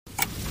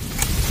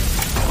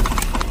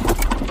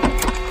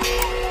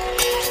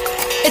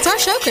It's our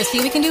show,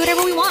 Christy. We can do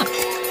whatever we want.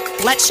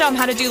 Let's show them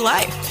how to do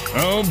life.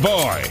 Oh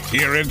boy,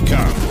 here it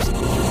comes.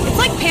 It's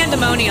like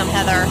pandemonium,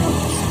 Heather.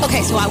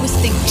 Okay, so I was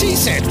thinking. She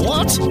said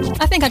what?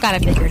 I think I got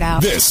it figured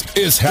out. This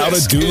is How to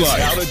Do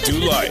Life. How to Do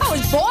Life. I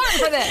was born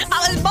for this.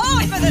 I was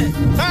born for this.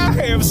 I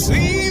have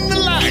seen the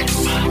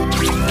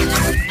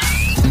light.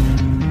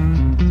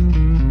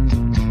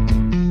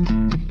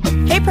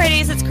 Hey,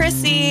 pretties, it's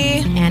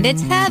Chrissy. And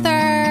it's Heather.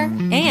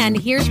 And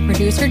here's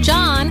producer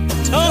John.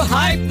 To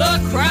hype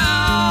the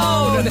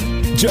crowd.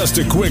 Just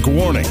a quick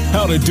warning.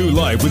 How to Do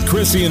Life with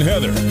Chrissy and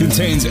Heather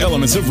contains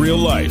elements of real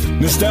life,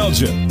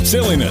 nostalgia,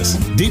 silliness,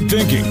 deep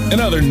thinking, and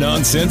other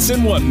nonsense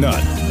and whatnot.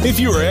 If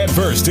you are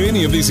adverse to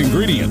any of these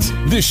ingredients,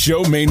 this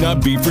show may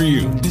not be for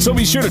you. So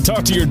be sure to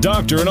talk to your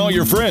doctor and all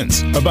your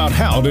friends about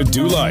how to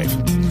do life.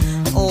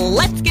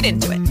 Let's get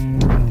into it.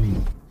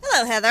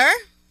 Hello, Heather.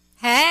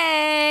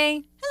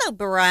 Hey. Hello,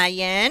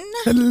 Brian.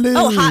 Hello.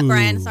 Oh, hot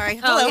Brian. Sorry.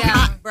 Hello, yeah.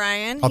 hot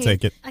Brian. I'll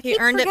take it. He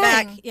earned it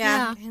back. forgetting.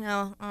 Yeah. You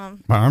know.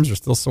 My arms are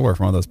still sore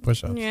from all those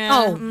push-ups. Yeah.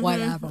 Oh,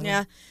 whatever.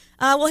 Yeah.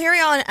 Well, here we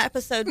are on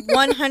episode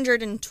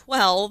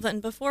 112.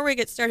 And before we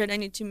get started, I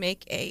need to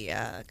make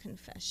a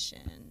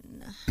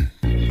confession.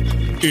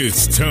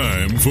 It's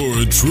time for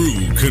a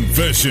true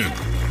confession.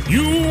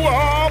 You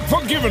are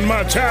forgiven,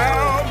 my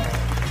child.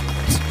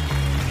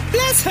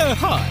 Bless her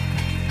heart.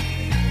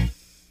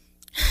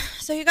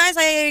 So, you guys,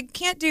 I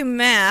can't do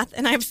math,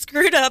 and I've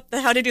screwed up the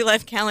How to Do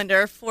Life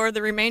calendar for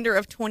the remainder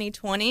of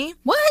 2020.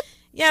 What?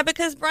 Yeah,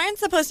 because Brian's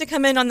supposed to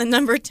come in on the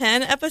number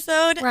 10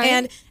 episode. Right.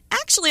 And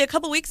actually, a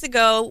couple weeks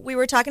ago, we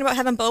were talking about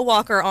having Bo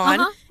Walker on.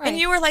 Right. And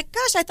you were like,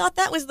 gosh, I thought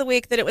that was the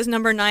week that it was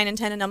number 9 and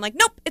 10. And I'm like,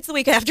 nope, it's the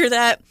week after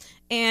that.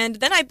 And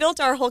then I built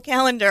our whole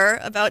calendar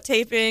about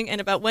taping and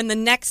about when the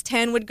next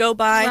 10 would go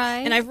by. Right.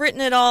 And I've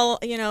written it all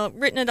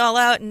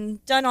out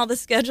and done all the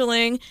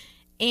scheduling.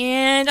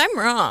 And I'm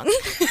wrong.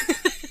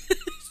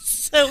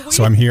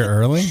 So I'm here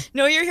early?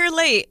 No, you're here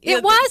late.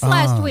 It was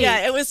last week.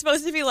 Yeah, it was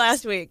supposed to be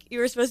last week. You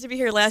were supposed to be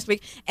here last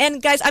week.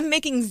 And guys, I'm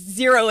making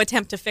zero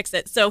attempt to fix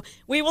it. So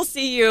we will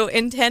see you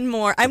in 10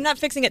 more. I'm not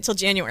fixing it till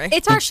January.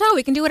 It's our show.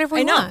 We can do whatever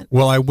we I know. want.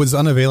 Well, I was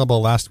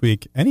unavailable last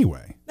week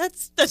anyway.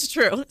 That's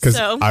true. Because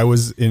So I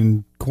was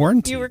in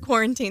quarantine. you were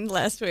quarantined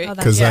last week. Oh, that's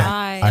Because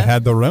right. I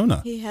had the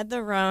Rona. He had the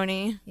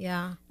Roni.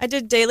 Yeah. I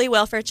did daily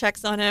welfare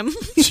checks on him.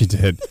 She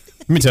did.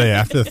 Let me tell you,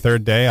 after the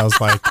third day, I was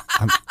like,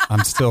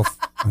 I'm still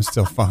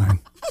fine.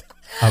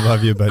 I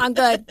love you, but I'm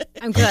good.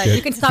 I'm good. good.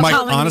 You can stop my,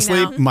 calling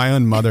honestly, me now. my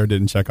own mother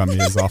didn't check on me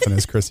as often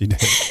as Chrissy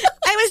did.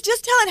 I was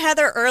just telling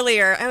Heather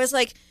earlier, I was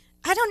like,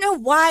 I don't know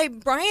why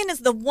Brian is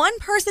the one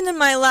person in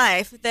my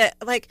life that,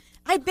 like,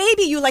 I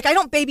baby you like I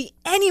don't baby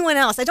anyone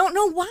else. I don't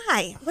know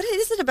why. What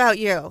is it about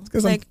you?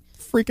 Because Like,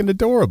 I'm freaking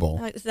adorable.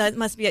 that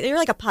must be it. You're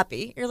like a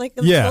puppy. You're like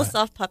a Yeah. little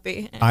soft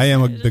puppy. I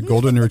am the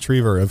golden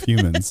retriever of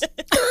humans.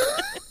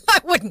 I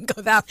wouldn't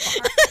go that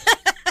far.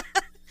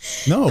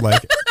 No,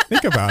 like,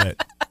 think about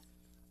it.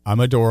 I'm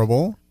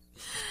adorable.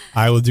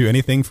 I will do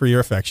anything for your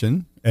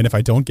affection. And if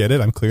I don't get it,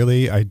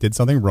 I did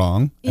something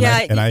wrong.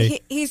 And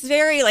he's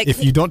very like.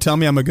 if you don't tell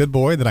me I'm a good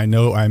boy, then I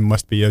know I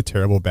must be a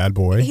terrible bad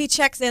boy. He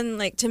checks in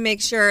like to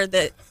make sure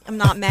that I'm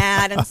not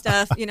mad and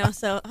stuff,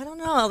 So I don't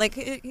know. Like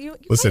you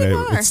Listen, kind of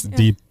are. it's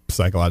deep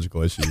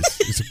psychological issues.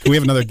 Can we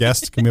have another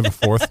guest? Can we have a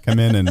fourth come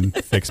in and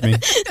fix me?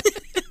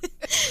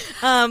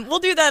 We'll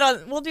do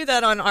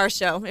that on our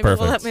show. Maybe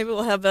Perfect.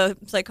 we'll have a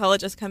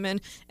psychologist come in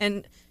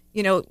and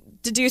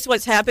deduce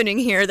what's happening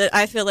here. That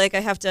I feel like I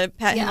have to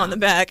pat him Yeah. on the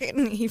back,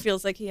 and he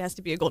feels like he has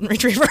to be a golden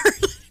retriever.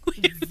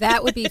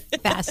 That would be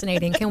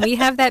fascinating. Can we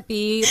have that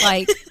be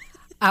like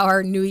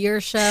our New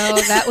Year's show?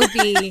 That would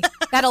be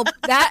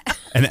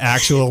An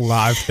actual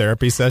live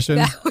therapy session?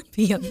 that would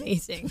be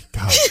amazing.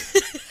 God,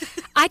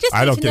 I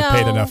I don't get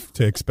paid enough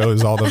to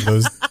expose all of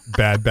those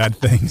bad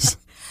things.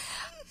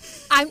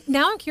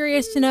 I'm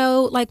curious to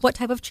know like what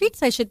type of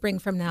treats I should bring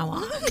from now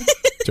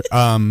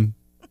on.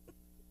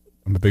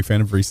 I'm a big fan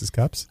of Reese's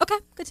Cups. Okay,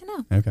 good to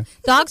know. Okay.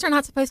 Dogs are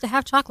not supposed to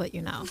have chocolate,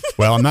 you know.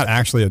 Well, I'm not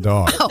actually a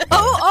dog.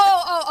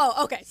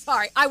 Oh, okay.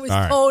 Sorry. I was All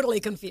right. totally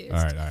confused.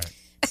 All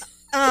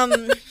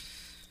right.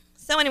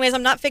 So, anyways,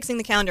 I'm not fixing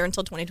the calendar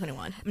until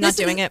 2021. I'm not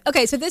doing it.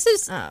 Okay, so this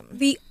is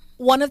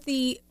one of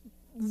the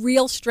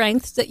real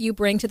strengths that you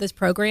bring to this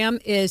program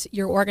is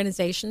your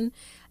organization.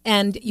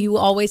 And you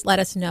always let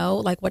us know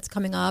like what's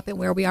coming up and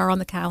where we are on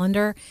the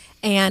calendar.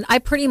 And I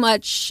pretty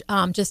much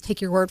just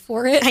take your word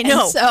for it. I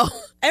know. And so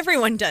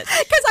Everyone does.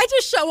 because I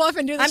just show up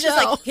and do the I'm show.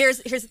 just like, here's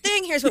the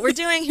thing. Here's what we're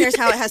doing. Here's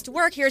how it has to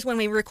work. Here's when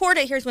we record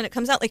it. Here's when it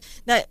comes out. Like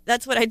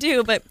that's what I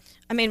do. But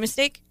I made a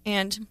mistake,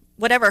 and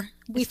whatever.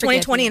 We It's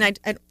forgive 2020, you.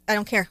 and I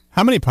don't care.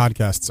 How many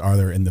podcasts are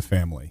there in the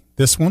family?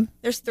 This one,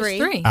 There's three.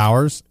 There's three.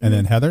 ours, and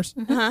then Heather's?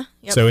 Uh-huh.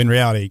 Yep. So in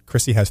reality,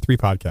 Chrissy has 3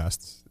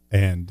 podcasts.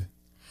 And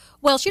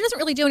Well, she doesn't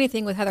really do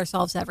anything with Heather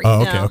Solves Everything.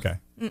 oh, okay, No.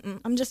 okay.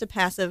 I'm just a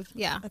passive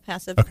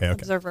Okay.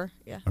 observer.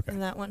 Yeah, Okay. in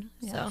that one.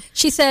 Yeah. So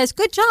She says,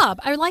 "Good job.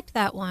 I liked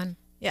that one."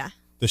 yeah.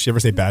 Does she ever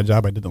say bad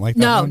job? I didn't like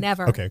that No, one?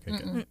 never. Okay,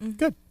 good.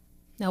 Good.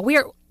 No, we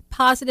are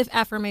positive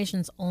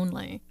affirmations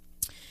only.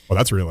 Well,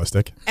 that's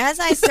realistic.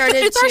 As I started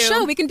It's to, our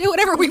show. We can do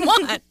whatever we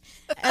want.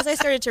 as I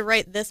started to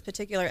write this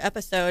particular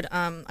episode,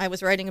 I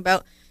was writing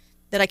about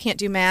that I can't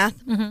do math,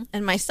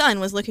 and my son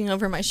was looking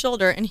over my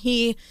shoulder, and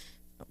he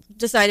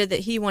decided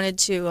that he wanted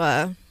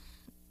to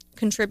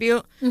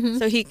contribute.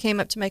 So he came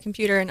up to my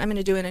computer, and I'm going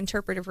to do an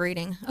interpretive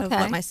reading of Okay.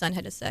 what my son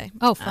had to say.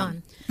 Oh,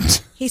 fun.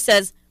 He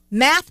says,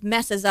 math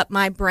messes up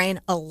my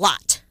brain a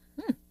lot,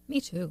 Me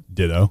too.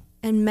 Ditto.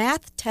 and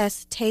math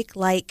tests take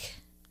like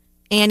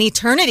an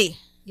eternity.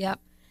 Yep.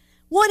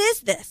 What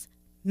is this?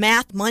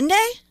 Math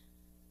Monday?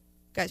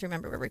 Guys,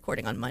 remember we're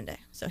recording on Monday.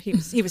 So he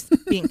was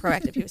being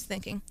proactive. He was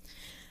thinking,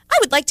 I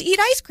would like to eat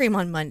ice cream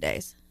on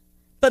Mondays.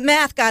 But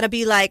math got to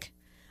be like,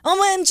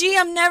 OMG,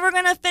 I'm never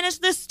going to finish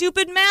this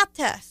stupid math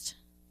test.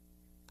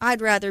 I'd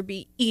rather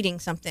be eating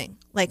something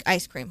like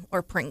ice cream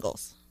or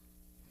Pringles.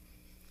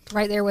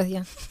 Right there with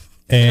you.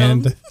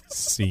 And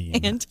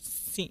scene. And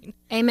scene.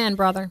 Amen,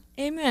 brother.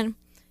 Amen.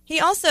 He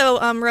also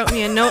wrote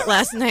me a note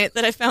last night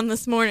that I found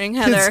this morning,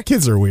 Heather.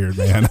 Kids are weird,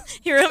 man.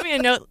 He wrote me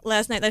a note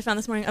last night that I found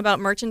this morning about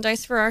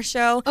merchandise for our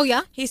show. Oh,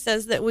 yeah? He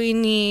says that we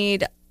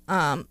need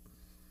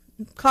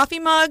coffee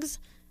mugs,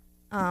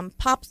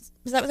 pops.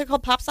 Is that what they're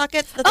called? Pop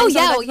sockets? The Oh, things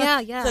yeah, on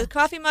the- yeah. So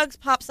coffee mugs,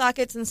 pop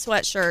sockets, and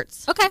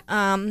sweatshirts.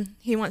 Okay.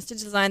 He wants to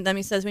design them.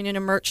 He says we need a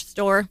merch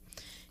store.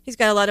 He's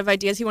got a lot of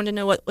ideas. He wanted to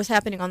know what was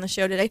happening on the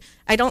show today.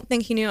 I don't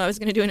think he knew I was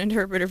going to do an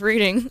interpretive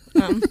reading,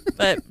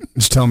 but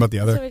Just tell them about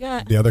That's what we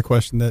got. the other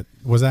question that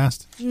was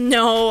asked.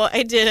 no,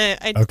 I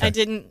didn't. Okay. I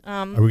didn't.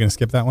 Are we going to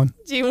skip that one?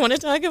 Do you want to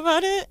talk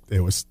about it? It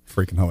was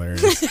freaking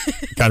hilarious.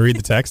 Can I read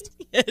the text?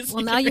 Yes.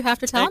 Well, you now can you have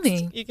to tell text.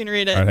 me. You can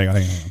read it. All right,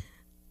 hang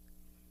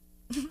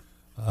on.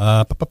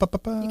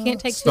 You can't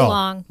take too Stall.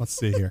 long. Let's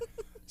see here.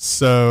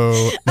 So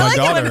I my like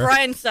it when daughter,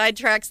 Brian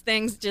sidetracks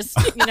things. Just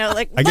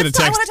like I get a I text.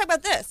 want to talk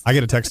about this. I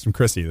get a text from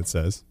Chrissy that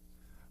says,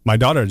 my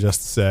daughter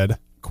just said,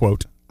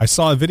 quote, I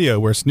saw a video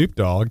where Snoop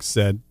Dogg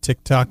said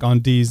TikTok on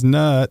D's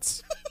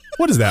nuts.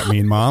 What does that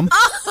mean, Mom?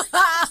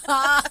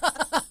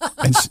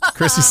 And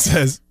Chrissy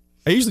says,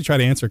 I usually try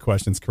to answer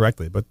questions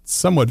correctly, but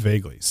somewhat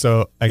vaguely.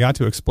 So I got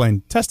to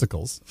explain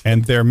testicles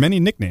and their many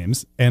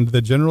nicknames and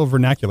the general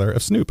vernacular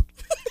of Snoop.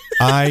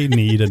 I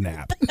need a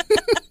nap.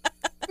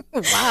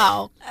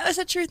 Wow. That was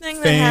a true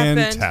thing that happened.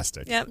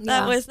 Fantastic. Yep,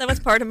 Yeah. that was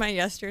part of my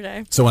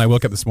yesterday. So when I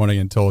woke up this morning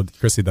and told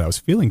Chrissy that I was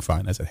feeling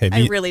fine, I said, hey,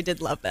 I really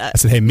did love I that.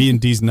 said, hey, me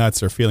and D's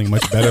nuts are feeling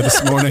much better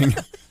this morning.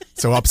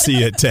 So I'll see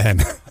you at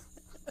 10.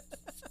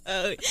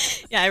 Oh,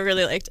 yeah, I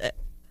really liked it.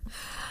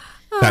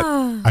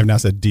 I've now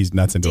said D's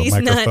nuts into D's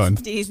a microphone.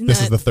 nuts, D's This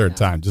is the nuts. third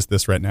time, just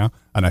this right now,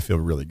 and I feel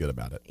really good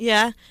about it.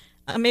 Yeah.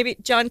 Maybe,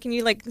 John, can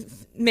you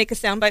make a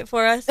soundbite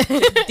for us?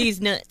 These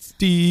nuts.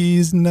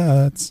 D's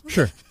nuts.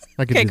 Sure.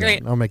 I could Okay, do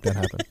great. that. I'll make that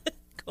happen.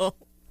 Cool.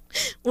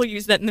 We'll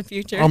use that in the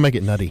future. I'll make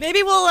it nutty.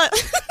 Maybe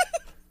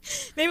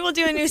maybe we'll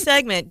do a new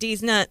segment,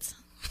 D's nuts.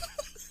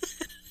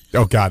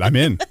 Oh, God, I'm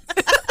in.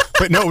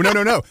 But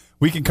no.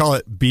 We can call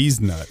it B's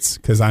nuts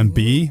because I'm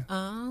B.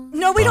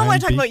 No, we don't want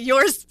to talk B- about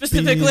yours B's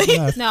specifically.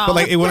 nuts. No. But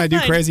like when I do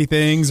Fine. crazy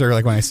things or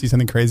like when I see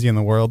something crazy in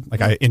the world,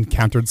 like I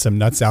encountered some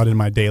nuts out in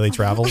my daily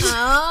travels.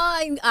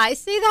 I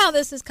see how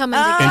this is coming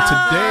In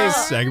together. today's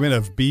segment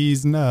of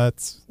B's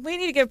nuts, We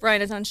need to give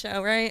Brian his own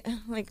show, right?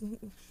 Like,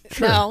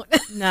 No.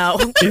 no.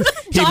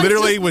 he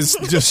literally was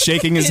just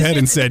shaking his head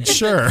and said,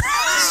 sure.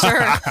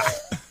 Sure.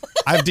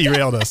 I've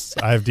derailed us.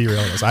 I All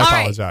right.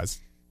 apologize.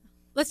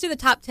 Let's do the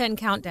top 10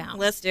 countdown.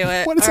 Let's do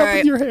it. What is All up right.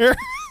 with your hair?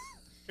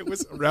 It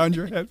was around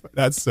your head.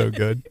 That's so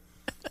good.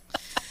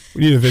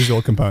 We need a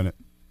visual component.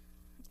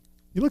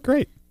 You look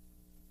great.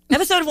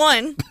 Episode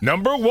 1.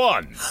 Number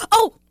 1.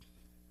 Oh,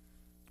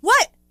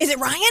 What? Is it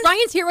Ryan?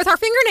 Ryan's here with our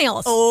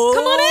fingernails. Oh,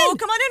 Come on in.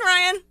 Come on in,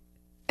 Ryan.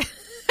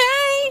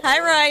 Hey. Hi,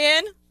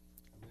 Ryan.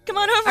 Come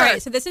on over. All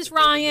right, so this is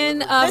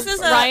Ryan of This is,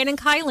 Ryan and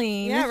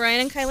Kylene. Yeah,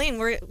 Ryan and Kylene.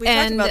 We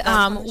And talked about that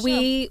on the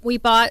show. we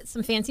bought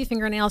some fancy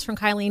fingernails from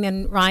Kylene,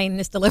 and Ryan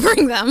is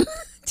delivering them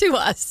to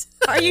us.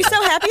 Are you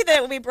so happy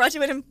that we brought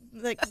you in and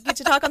get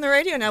to talk on the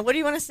radio now? What do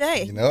you want to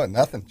say? You know what?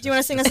 Nothing. Do you want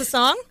to sing us a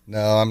song? No,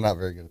 I'm not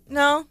very good at that.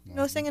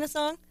 No singing a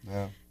song?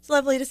 No. It's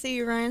lovely to see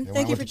you, Ryan. Yeah, Thank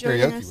when you I for went to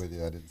joining karaoke us. with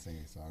you, I didn't sing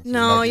any songs. so you're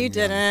No, not you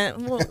getting me on.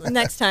 didn't. Well,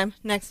 next time.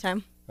 Next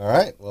time. All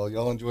right. Well,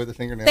 y'all enjoy the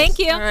fingernails. Thank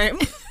you. All right.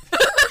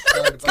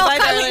 Sorry to Tell bother Bye,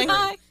 Kylene darling.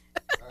 hi. you.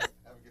 All right.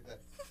 Have a good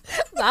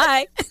day.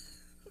 Bye.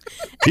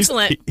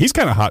 Excellent. He's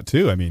kind of hot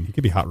too. I mean, he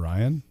could be hot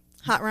Ryan.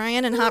 Hot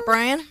Ryan and Hot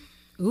Brian.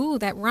 Ooh,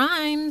 that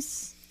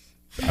rhymes.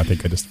 I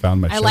think I just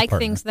found my I show like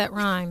partner. things that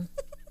rhyme.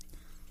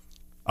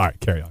 All right,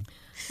 carry on.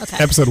 Okay.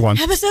 Episode 1.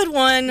 Episode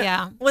 1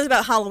 Yeah. was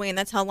about Halloween.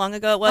 That's how long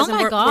ago it was. Oh and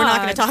my we're not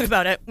going to God. talk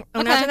about it. We're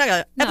not Okay. going to talk about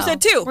it. No,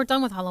 Episode 2. We're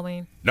done with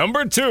Halloween.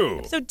 Number 2.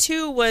 Episode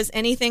 2 was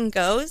Anything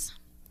Goes.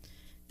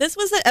 This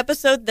was the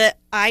episode that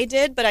I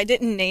did, but I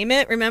didn't name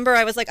it. Remember,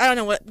 I was like, I don't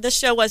know what, this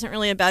show wasn't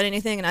really about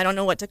anything, and I don't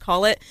know what to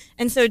call it.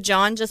 And so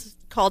John just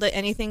called it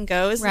Anything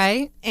Goes.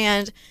 Right.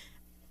 And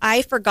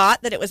I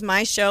forgot that it was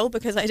my show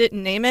because I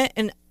didn't name it.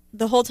 And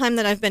the whole time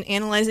that I've been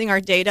analyzing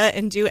our data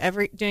and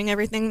doing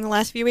everything in the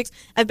last few weeks,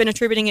 I've been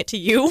attributing it to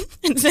you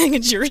and saying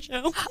it's your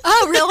show.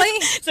 Oh,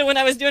 really? So when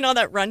I was doing all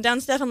that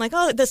rundown stuff, I'm like,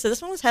 oh, this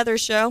one was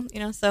Heather's show,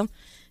 so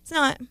it's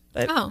not.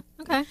 But Oh,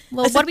 okay.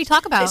 Well, what do we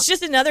talk about? it's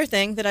just another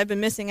thing that I've been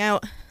missing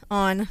out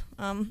on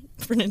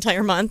for an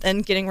entire month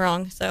and getting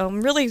wrong. So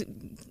I'm really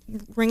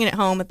bringing it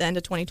home at the end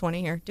of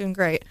 2020 here. Doing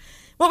great.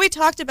 What we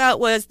talked about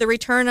was the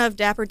return of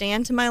Dapper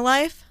Dan to my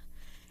life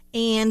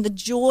and the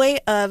joy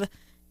of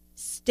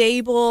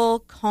stable,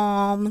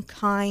 calm,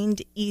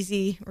 kind,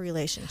 easy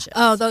relationships.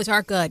 Oh, those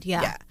are good.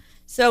 Yeah. Yeah.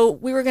 So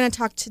we were going to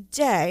talk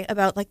today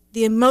about like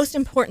the most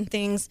important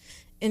things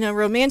in a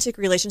romantic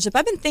relationship.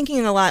 I've been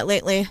thinking a lot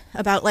lately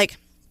about like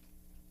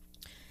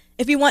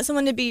if you want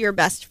someone to be your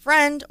best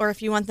friend or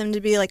if you want them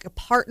to be like a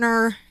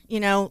partner,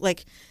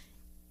 like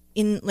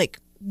in like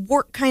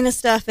work kind of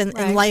stuff and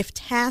life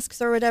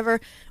tasks or whatever,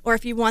 or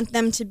if you want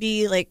them to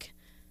be like,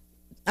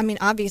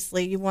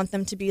 obviously you want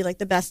them to be like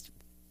the best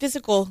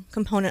physical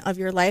component of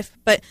your life.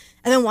 But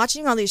I've been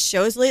watching all these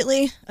shows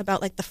lately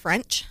about like the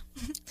French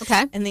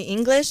Okay. and the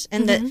English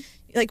and the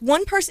like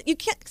one person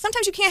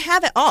sometimes you can't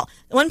have it all.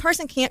 One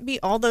person can't be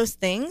all those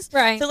things.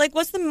 Right. So like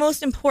what's the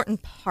most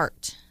important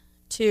part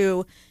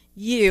to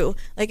you?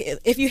 Like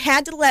if you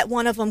had to let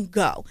one of them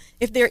go,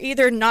 if they're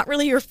either not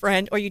really your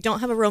friend or you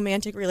don't have a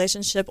romantic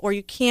relationship or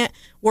you can't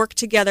work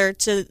together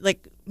to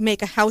like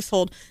make a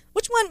household,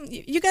 which one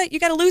you got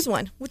to lose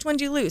one. Which one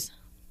do you lose?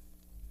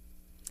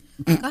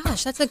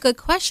 Gosh, that's a good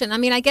question.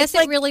 I guess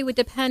it really would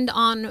depend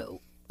on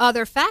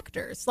other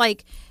factors.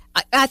 Like,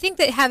 I think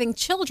that having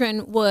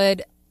children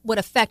would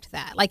affect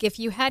that. Like, if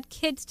you had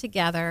kids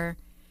together.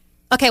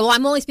 Okay, well,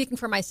 I'm only speaking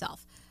for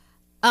myself.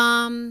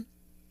 Gosh,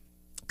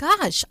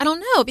 I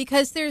don't know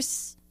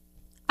because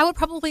I would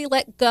probably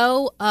let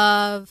go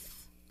of.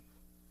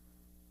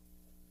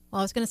 Well,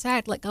 I was going to say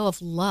I'd let go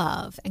of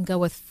love and go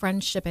with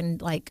friendship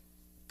and like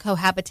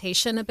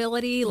cohabitation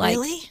ability. Like,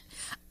 Really?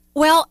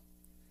 Well,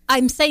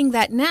 I'm saying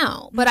that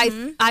now, but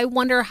I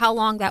wonder how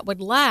long that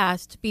would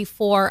last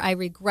before I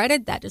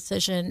regretted that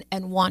decision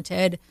and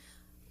wanted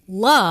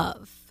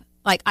love.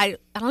 Like, I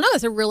don't know.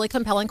 It's a really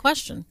compelling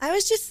question. I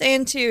was just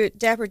saying to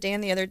Dapper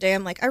Dan the other day,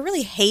 I'm like, I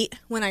really hate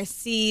when I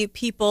see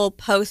people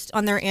post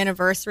on their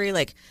anniversary,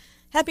 like,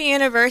 happy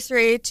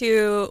anniversary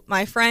to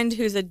my friend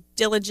who's a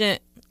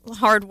diligent,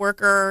 hard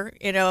worker,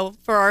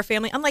 for our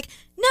family. I'm like,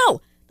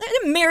 no. I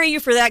didn't marry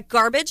you for that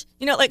garbage.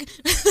 Like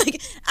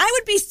I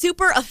would be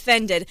super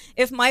offended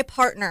if my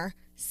partner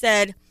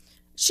said,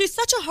 she's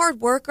such a hard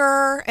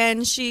worker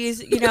and she's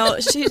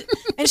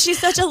she's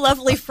such a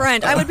lovely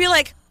friend. I would be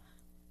like,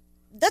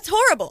 that's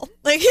horrible.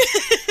 Like,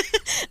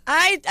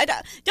 I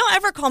don't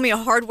ever call me a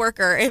hard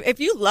worker. If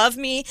you love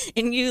me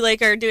and you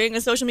like are doing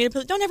a social media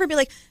post, don't ever be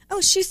like, oh,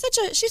 she's such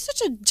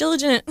a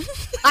diligent.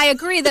 I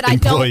agree that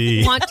Employee.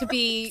 I don't want to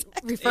be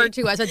referred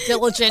to as a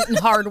diligent and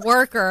hard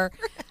worker.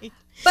 Right.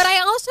 But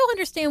I also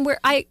understand where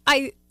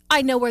I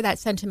know where that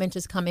sentiment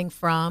is coming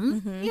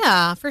from.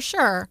 Yeah, for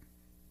sure.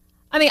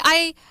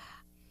 I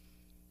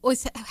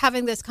was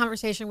having this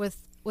conversation with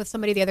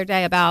somebody the other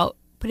day about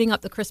putting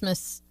up the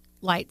Christmas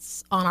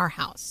lights on our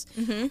house.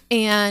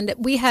 And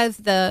we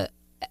have the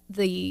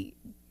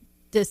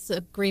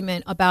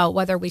disagreement about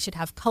whether we should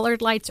have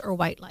colored lights or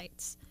white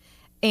lights.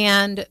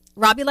 And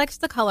Robbie likes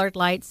the colored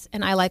lights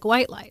and I like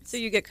white lights. So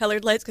you get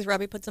colored lights because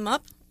Robbie puts them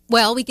up?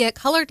 Well, we get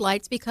colored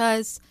lights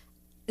because,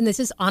 and this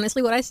is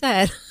honestly what I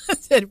said, I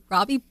said,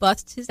 Robbie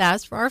busts his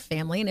ass for our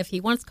family, and if he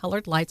wants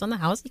colored lights on the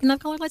house, he can have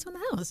colored lights on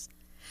the house.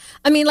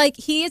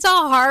 He is a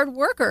hard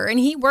worker, and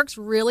he works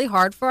really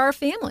hard for our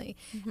family.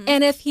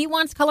 And if he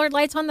wants colored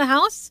lights on the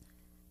house,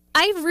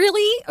 I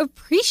really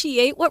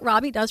appreciate what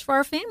Robbie does for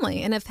our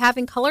family. And if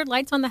having colored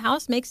lights on the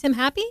house makes him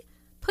happy,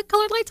 put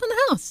colored lights on the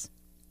house.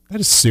 That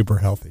is super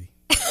healthy.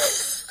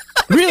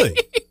 Really?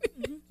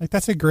 Like,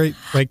 that's a great,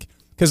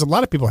 because a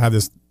lot of people have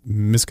this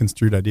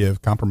misconstrued idea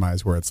of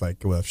compromise where it's like,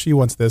 well, if she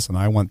wants this and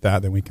I want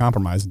that, then we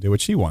compromise and do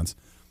what she wants.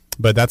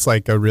 But that's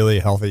like a really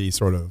healthy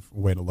sort of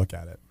way to look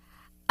at it.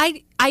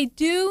 I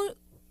do,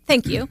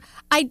 thank you.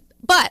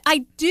 But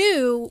I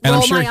do And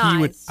roll I'm sure my he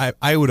would, eyes.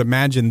 I would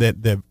imagine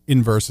that the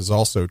inverse is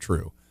also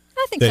true.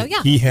 I think That so,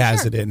 yeah. he for has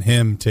sure. it in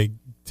him to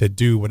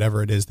do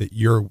whatever it is that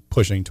you're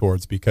pushing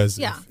towards because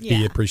Yeah. he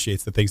Yeah.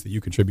 appreciates the things that you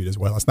contribute as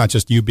well. It's not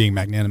just you being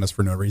magnanimous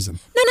for no reason.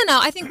 No.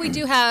 I think we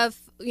do have,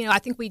 I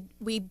think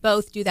we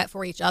both do that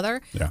for each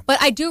other. Yeah.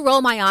 But I do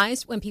roll my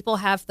eyes when people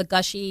have the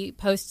gushy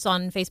posts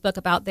on Facebook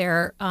about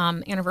their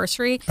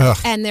anniversary. Ugh.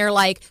 And they're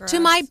like, to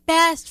my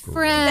best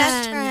friend.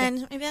 Best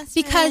friend. My best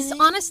Because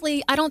friend.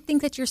 honestly, I don't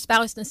think that your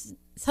spouse,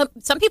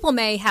 some people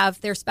may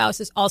have their spouse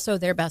is also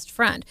their best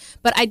friend.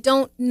 But I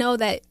don't know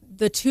that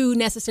the two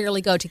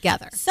necessarily go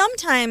together.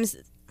 Sometimes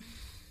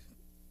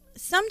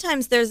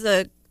there's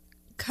a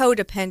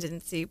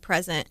codependency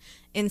present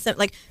in some,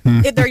 like,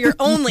 if they're your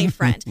only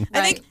friend.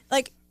 I think,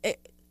 like,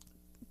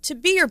 to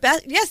be your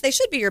best, yes, they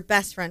should be your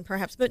best friend,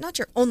 perhaps, but not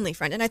your only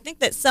friend. And I think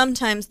that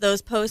sometimes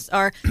those posts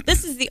are,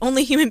 this is the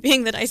only human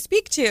being that I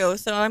speak to,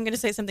 so I'm going to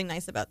say something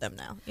nice about them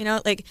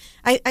now. Like,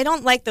 I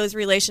don't like those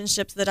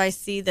relationships that I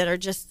see that are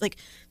just, like,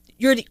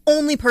 you're the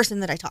only person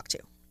that I talk to.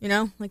 You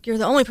know, like you're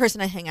the only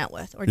person I hang out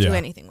with or do Yeah.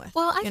 anything with.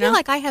 Well, I feel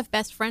like I have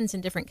best friends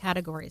in different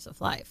categories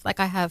of life. Like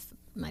I have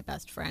my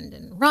best friend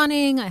in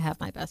running. I have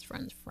my best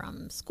friends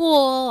from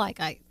school. Like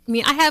I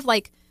have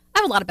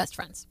a lot of best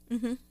friends.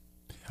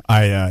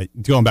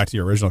 Going back to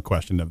your original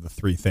question of the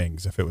three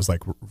things, if it was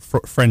like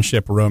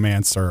friendship,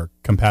 romance, or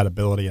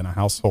compatibility in a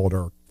household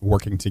or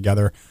working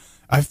together,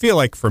 I feel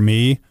like for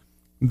me,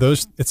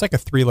 it's like a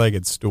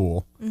three-legged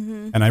stool,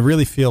 and I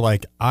really feel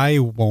like I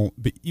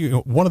won't be.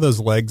 One of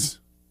those legs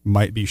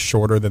might be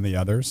shorter than the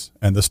others,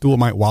 and the stool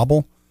might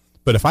wobble.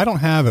 But if I don't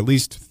have at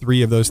least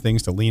three of those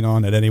things to lean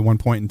on at any one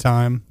point in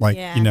time, like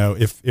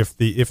if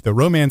the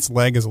romance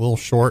leg is a little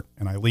short,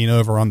 and I lean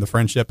over on the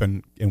friendship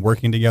and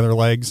working together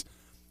legs,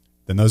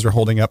 then those are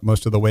holding up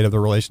most of the weight of the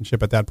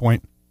relationship at that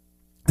point.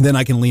 And then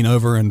I can lean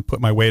over and put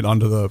my weight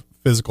onto the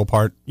physical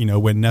part,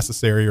 when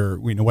necessary or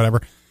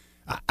whatever.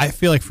 I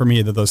feel like for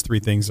me that those three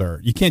things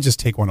you can't just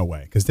take one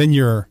away, because then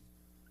you're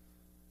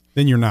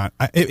not.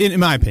 In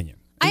my opinion,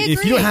 I agree.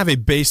 If you don't have a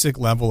basic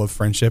level of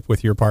friendship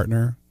with your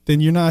partner, then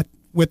you're not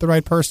with the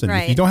right person.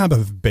 Right. If you don't have a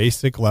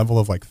basic level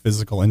of like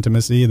physical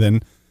intimacy,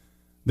 then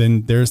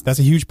that's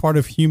a huge part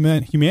of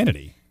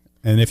humanity.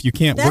 And if you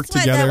can't work That's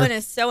why together, that one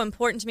is so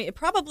important to me.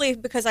 Probably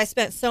because I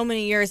spent so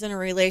many years in a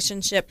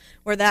relationship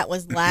where that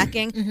was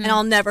lacking, and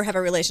I'll never have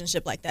a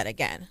relationship like that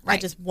again. I Right.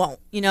 just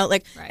won't.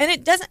 And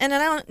it doesn't. And I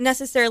don't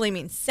necessarily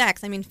mean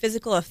sex. I mean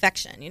physical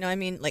affection. I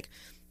mean like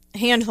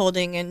hand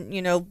holding and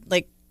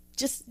like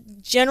just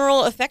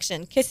general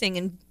affection, kissing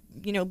and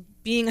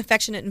being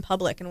affectionate in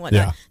public and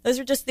whatnot. Yeah. Those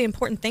are just the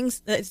important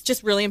things. It's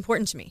just really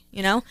important to me.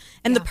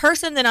 And the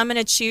person that I'm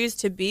going to choose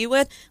to be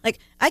with, like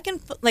I can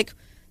like.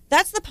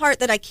 That's the part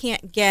that I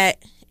can't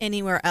get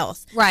anywhere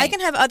else. Right. I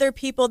can have other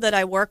people that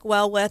I work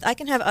well with. I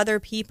can have other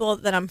people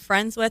that I'm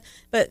friends with.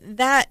 But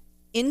that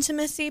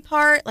intimacy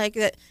part, like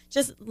that,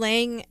 just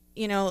laying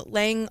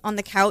on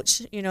the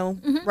couch,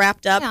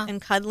 wrapped up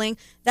and cuddling,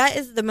 that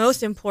is the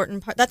most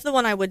important part. That's the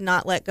one I would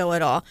not let go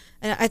at all.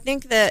 And I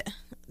think that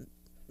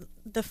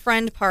the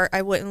friend part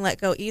I wouldn't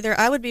let go either.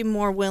 I would be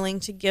more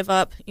willing to give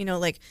up,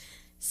 like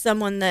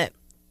someone that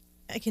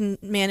I can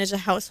manage a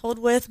household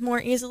with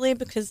more easily,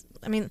 because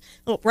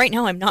right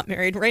now I'm not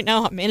married. Right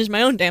now I manage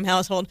my own damn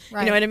household.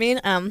 Right. You know what I mean?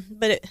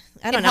 But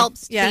I don't It know.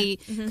 helps to be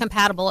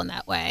compatible in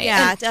that way.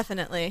 Yeah, And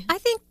definitely. I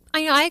think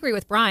I agree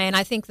with Brian.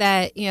 I think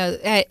that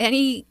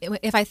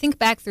if I think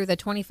back through the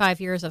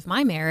 25 years of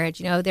my marriage,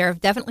 there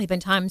have definitely been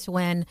times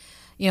when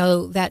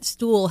that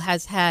stool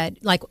has had,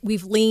 like,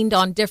 we've leaned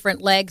on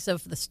different legs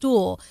of the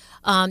stool,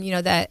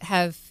 that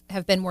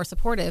have been more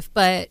supportive,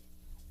 but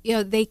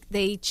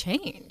they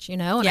change,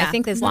 and I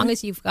think as long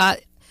as you've got,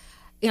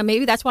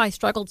 maybe that's why I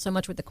struggled so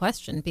much with the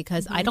question,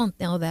 because I don't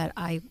know that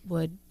I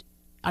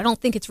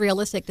don't think it's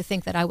realistic to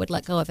think that I would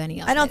let go of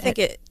any of it. I don't think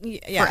it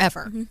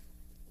forever.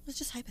 It's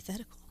just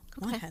hypothetical.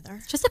 Come on, Heather.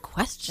 It's just a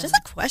question. Just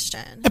a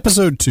question.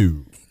 episode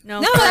 2.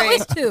 No, that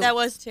was 2. That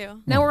was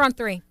 2. Now we're on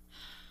 3.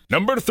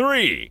 Number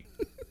 3.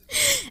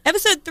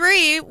 Episode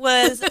 3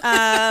 was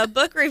a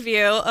book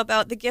review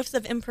about The Gifts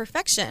of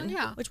Imperfection,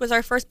 which was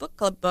our first book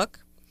club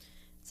book.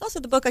 It's also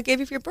the book I gave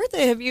you for your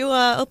birthday. Have you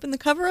opened the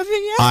cover of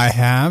it yet? I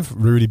have,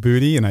 Rudy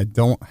Booty, and I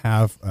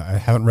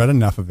haven't read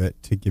enough of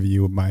it to give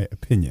you my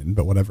opinion,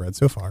 but what I've read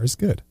so far is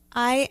good.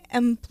 I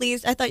am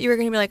pleased. I thought you were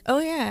going to be like, oh,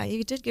 yeah,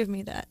 you did give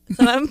me that.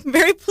 So I'm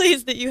very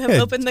pleased that you have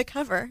opened the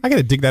cover. I got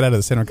to dig that out of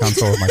the center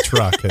console of my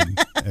truck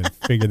and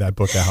figure that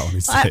book out.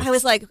 When I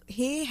was like,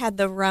 he had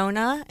the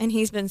Rona, and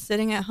he's been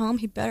sitting at home.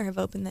 He better have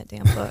opened that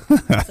damn book.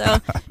 So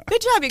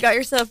good job. You got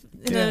yourself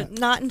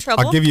not in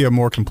trouble. I'll give you a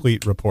more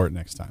complete report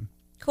next time.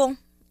 Cool.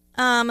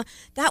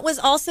 That was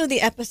also the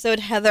episode,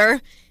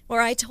 Heather,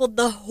 where I told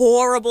the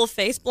horrible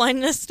face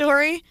blindness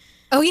story.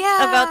 Oh,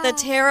 yeah. About the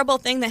terrible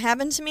thing that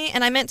happened to me.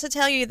 And I meant to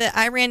tell you that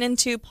I ran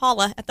into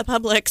Paula at the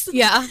Publix.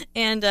 Yeah.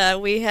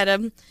 And we had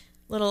a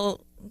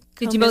little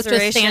Did you both just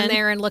commiseration. stand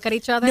there and look at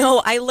each other?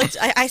 No,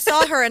 I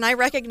saw her and I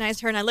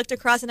recognized her and I looked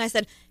across and I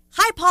said,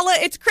 "Hi, Paula,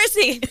 it's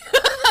Chrissy."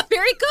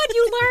 Very good.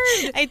 You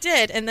learned. I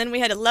did. And then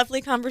we had a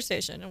lovely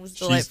conversation. It was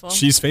delightful.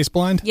 She's face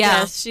blind?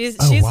 Yeah. Yes,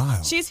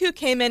 wow. she's who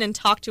came in and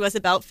talked to us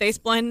about face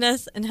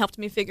blindness and helped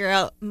me figure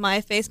out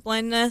my face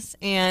blindness.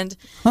 And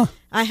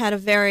I had a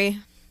very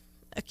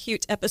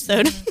acute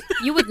episode.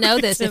 You would know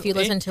this if you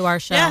Recently. listened to our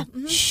show. Yeah.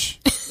 Shh.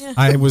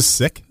 I was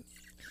sick.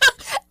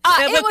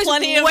 Yeah, it with was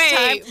plenty of way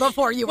time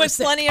before you were with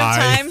sick. plenty of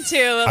time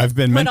to. I've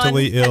been put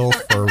mentally on- ill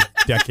for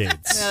decades.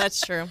 Yeah,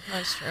 that's true.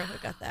 That's true. We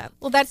got that.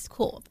 Well, that's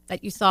cool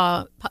that you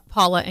saw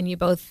Paula and you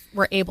both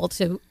were able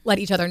to let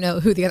each other know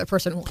who the other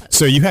person was.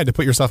 So you had to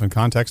put yourself in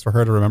context for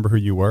her to remember who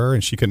you were,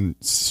 and she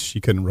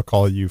couldn't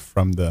recall you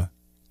from the.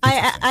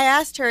 I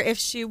asked her if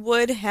she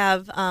would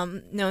have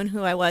known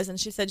who I was, and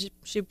she said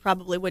she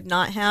probably would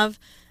not have.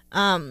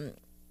 And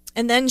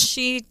then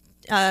she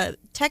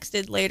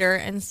texted later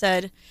and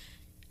said,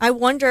 "I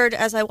wondered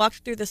as I walked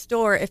through the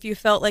store if you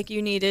felt like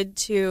you needed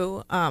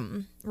to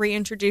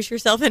reintroduce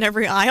yourself in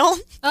every aisle.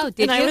 Oh,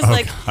 did And I you? was Oh,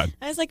 like,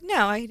 God.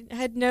 no, I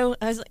had no.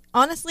 I was like,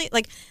 honestly,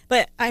 like,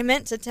 but I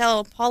meant to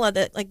tell Paula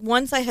that like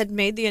once I had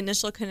made the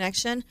initial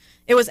connection,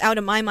 it was out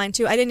of my mind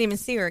too. I didn't even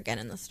see her again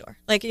in the store.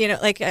 Like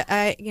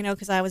I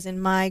because I was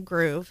in my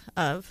groove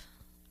of,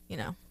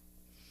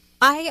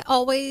 I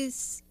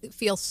always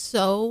feel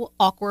so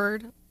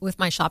awkward with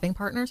my shopping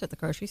partners at the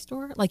grocery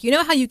store. Like, you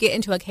know how you get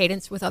into a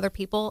cadence with other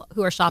people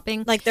who are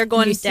shopping? like they're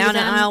going You see down an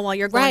them? aisle while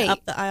you're going Right.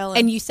 up the aisle,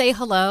 And you say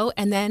hello,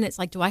 and then it's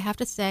like, do I have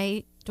to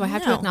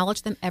No.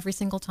 acknowledge them every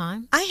single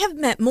time? I have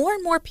met more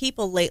and more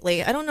people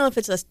lately. I don't know if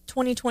it's a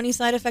 2020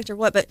 side effect or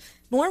what, but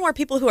more and more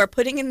people who are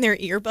putting in their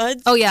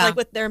earbuds. Oh, yeah. like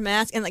with their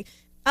mask, and like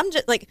I'm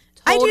just like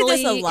I do this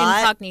a Totally lot.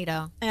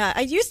 incognito. Yeah,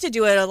 I used to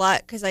do it a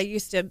lot because I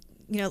used to,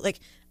 like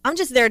I'm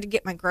just there to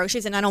get my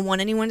groceries, and I don't want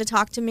anyone to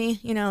talk to me.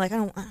 Like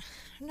I'm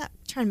not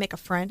trying to make a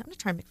friend. I'm not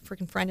trying to make a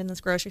freaking friend in this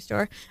grocery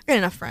store. I got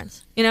enough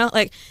friends,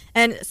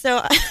 and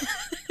so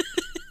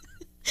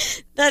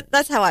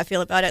that's how I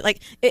feel about it.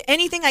 Like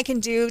anything I can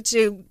do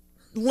to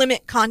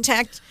limit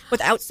contact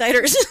with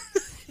outsiders.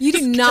 You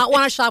do not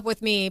want to shop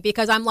with me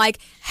because I'm like,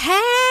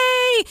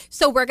 hey,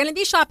 so we're going to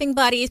be shopping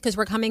buddies because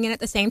we're coming in at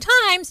the same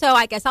time. So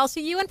I guess I'll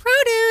see you in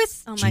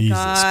produce. Oh my Jesus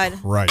God.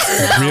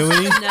 Christ.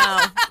 Really? No.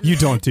 You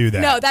don't do that.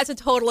 No, that's a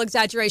total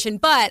exaggeration.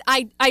 But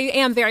I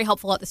am very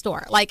helpful at the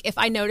store. Like if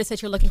I notice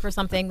that you're looking for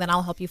something, then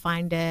I'll help you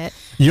find it.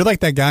 You're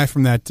like that guy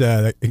from that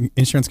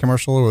insurance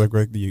commercial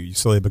where you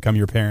slowly become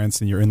your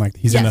parents and you're in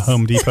he's in the Yes.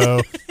 Home Depot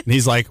and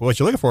he's like, what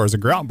you're looking for is a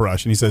grout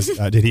brush. And he says,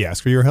 did he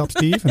ask for your help,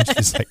 Steve? And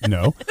she's like,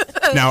 no.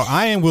 Now,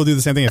 will do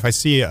the same thing if I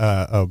see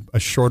a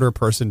shorter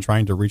person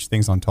trying to reach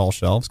things on tall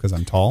shelves because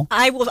I'm tall.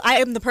 I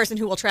am the person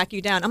who will track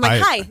you down. I'm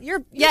like, hi,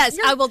 Yes,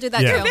 you're, I will do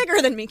that Yeah. too.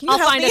 bigger than me. Can you I'll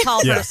help find me? a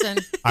tall Yeah. person.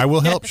 I will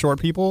help short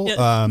people,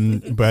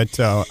 but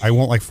I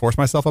won't force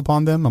myself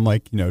upon them. I'm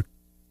like,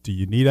 do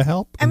you need a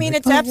help? I mean,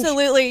 it's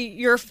absolutely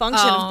your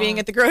function of being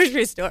at the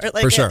grocery store.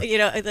 Like, For sure.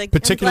 like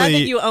Particularly- I'm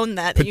glad that you own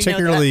that. that you know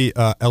that. Particularly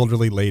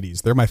elderly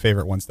ladies. They're my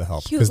favorite ones to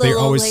help Cute because they're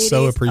little always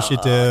so ladies.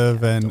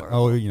 appreciative and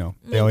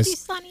they Be always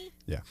sunny.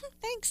 yeah.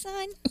 Thanks,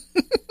 son.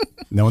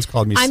 No one's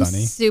called me I'm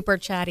Sonny. super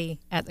chatty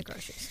at the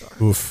grocery store.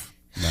 Oof.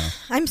 No.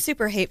 I'm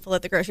super hateful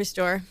at the grocery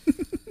store.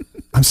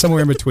 I'm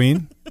somewhere in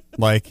between.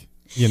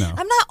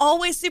 I'm not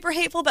always super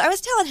hateful, but I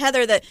was telling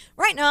Heather that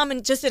right now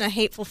I'm just in a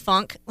hateful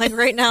funk. Like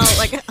right now,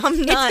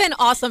 I'm not. It's been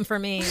awesome for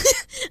me.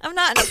 I'm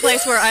not in a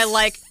place where I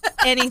like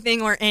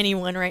anything or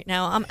anyone right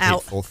now. I'm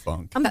out. Hateful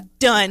funk. I'm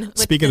done. With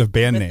Speaking of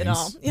band with it names,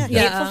 all. Yeah,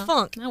 Yeah. hateful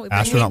funk. No, we've been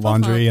Astronaut hateful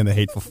Laundry fun. and the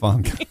Hateful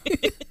Funk.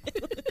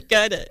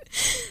 Got it.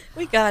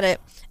 We got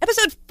it.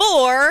 Episode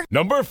 4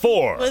 Number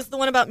 4. was the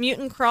one about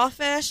mutant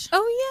crawfish.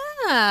 Oh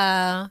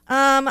yeah.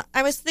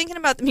 I was thinking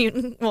about the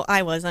mutant. Well,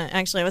 I wasn't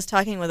actually. I was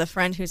talking with a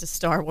friend who's a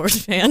Star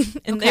Wars fan,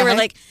 and they were Okay.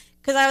 like,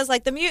 because I was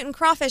like, the mutant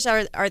crawfish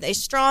are they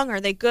strong? Are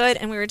they good?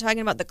 And we were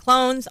talking about the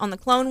clones on the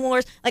Clone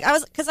Wars. I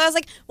was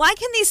like, why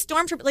can these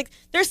stormtroopers?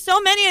 There's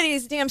so many of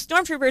these damn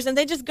stormtroopers, and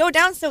they just go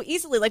down so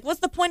easily.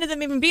 What's the point of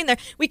them even being there?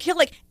 We kill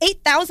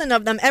 8,000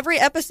 of them every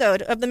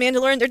episode of The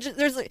Mandalorian. They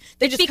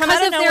just come Because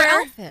out of of their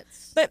nowhere.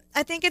 outfits. But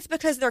I think it's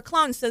because they're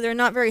clones, so they're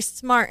not very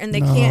smart, and they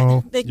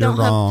No, they you're don't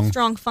wrong. have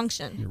strong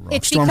function. You're wrong.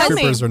 It's because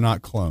Stormtroopers are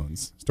not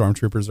clones.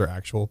 Stormtroopers are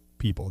actual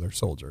people. They're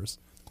soldiers.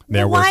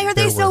 Why are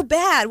they so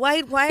bad? Why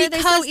are they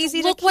so Because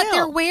easy look to kill? what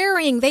they're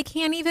wearing. They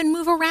can't even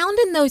move around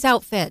in those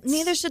outfits.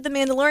 Neither should the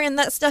Mandalorian.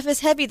 That stuff is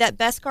heavy. That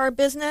Beskar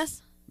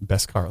business.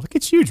 Beskar. Look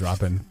at you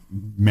dropping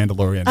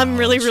Mandalorian. I'm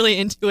really, knowledge. really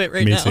into it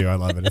right Me now. too. I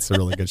love it. It's a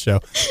really good show.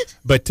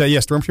 But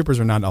Stormtroopers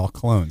are not all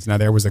clones. Now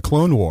there was a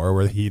Clone War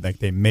where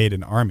they made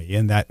an army,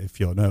 and that, if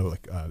you'll know,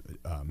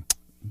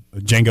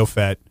 Jango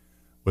Fett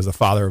was the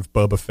father of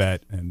Boba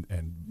Fett, and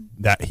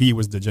that he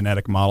was the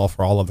genetic model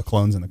for all of the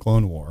clones in the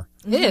Clone War.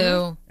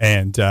 Ew.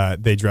 And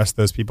they dressed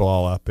those people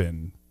all up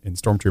in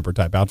stormtrooper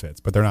type outfits,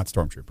 but they're not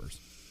stormtroopers.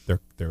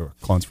 They're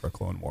clones for a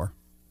Clone War.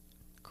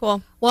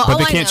 Cool. Well, But all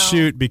they I can't know-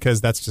 shoot because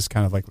that's just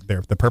kind of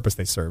the purpose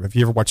they serve. If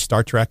you ever watch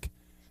Star Trek,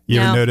 you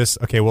No. ever notice?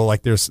 Okay, well,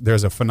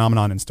 there's a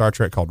phenomenon in Star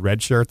Trek called red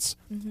shirts,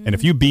 Mm-hmm. and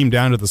if you beam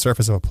down to the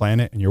surface of a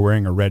planet and you're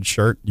wearing a red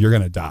shirt, you're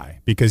gonna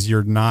die because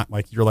you're not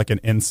you're like an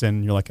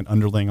ensign, you're like an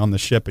underling on the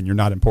ship, and you're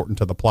not important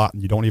to the plot,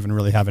 and you don't even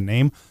really have a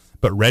name.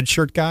 But red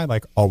shirt guy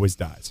always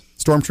dies.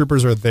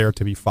 Stormtroopers are there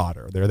to be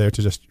fodder. They're there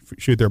to just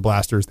shoot their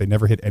blasters. They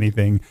never hit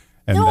anything.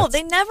 And No, that's-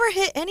 they never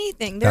hit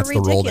anything. They're that's the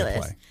role they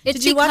ridiculous. play. It's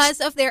Did you watch?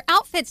 because of their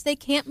outfits. They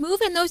can't move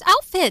in those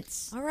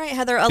outfits. All right,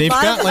 Heather. A They've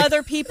lot got, of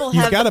other people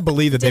you've have. got to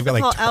believe that they've got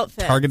difficult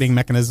outfits. targeting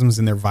mechanisms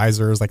in their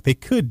visors. They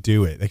could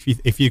do it.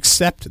 If you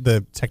accept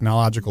the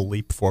technological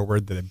leap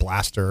forward that a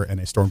blaster and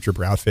a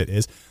stormtrooper outfit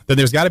is, then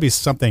there's got to be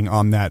something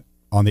on the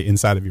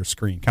inside of your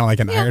screen, kind of like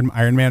an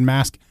Iron Man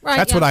mask. Right,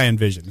 That's yeah. what I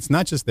envision. It's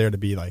not just there to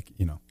be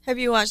Have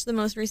you watched the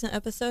most recent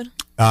episode?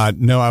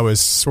 No, I was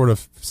sort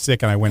of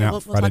sick and I went Yeah, out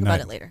we'll Friday talk night. about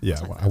it later. Yeah,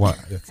 We'll talk I want.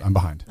 I'm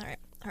behind. All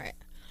right.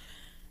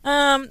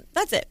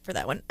 That's it for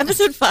that one.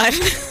 Episode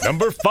 5.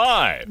 Number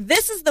 5.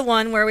 This is the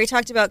one where we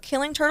talked about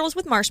killing turtles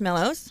with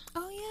marshmallows,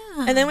 Oh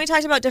yeah. and then we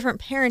talked about different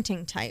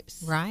parenting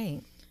types.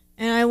 right.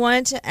 And I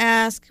wanted to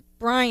ask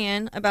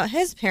Brian about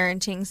his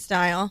parenting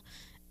style,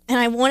 and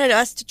I wanted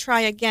us to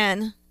try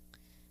again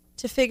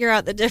to figure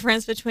out the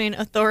difference between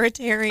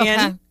authoritarian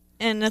Okay.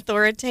 and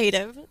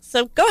authoritative.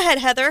 So go ahead,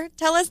 Heather.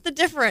 Tell us the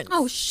difference.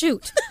 Oh,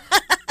 shoot.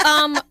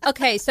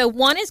 Okay, so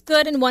one is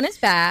good and one is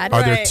bad.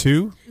 Are there Right.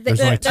 two? There's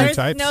only two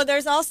types? No,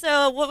 there's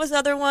also, what was the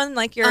other one?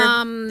 Like your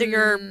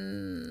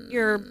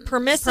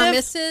permissive.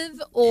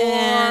 Permissive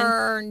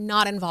or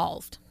not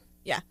involved.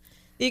 Yeah.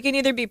 You can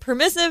either be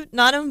permissive,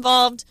 not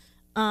involved,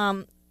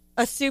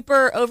 a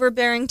super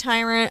overbearing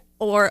tyrant,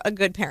 or a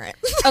good parent.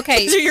 Okay,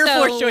 These are your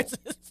so four choices.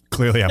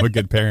 Clearly, I'm a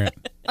good parent.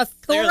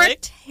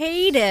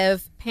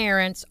 authoritative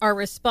parents are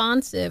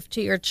responsive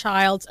to your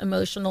child's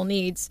emotional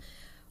needs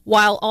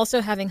while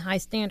also having high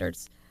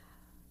standards.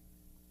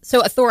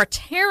 So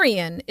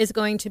authoritarian is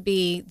going to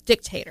be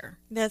dictator.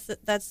 That's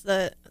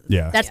the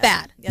Yeah. That's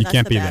bad. Yeah, You that's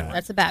can't the be bad that. one.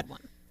 That's a bad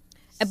one.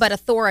 But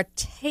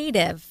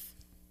authoritative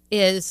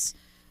is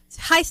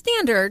high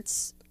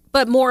standards,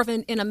 but more of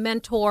in a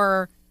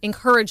mentor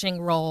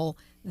encouraging role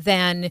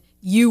than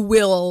you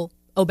will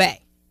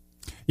obey.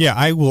 Yeah,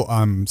 I will.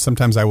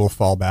 Sometimes I will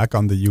fall back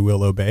on the "you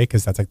will obey"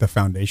 because that's like the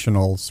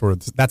foundational sort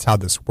of. That's how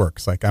this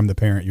works. Like I'm the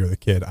parent, you're the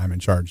kid. I'm in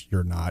charge.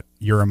 You're not.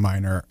 You're a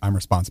minor. I'm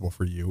responsible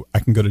for you. I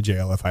can go to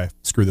jail if I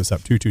screw this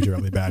up too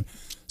terribly bad.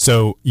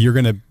 So you're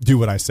gonna do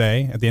what I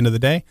say at the end of the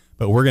day,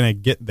 but we're gonna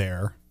get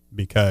there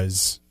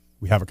because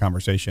we have a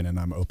conversation and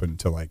I'm open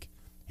to like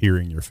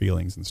hearing your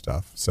feelings and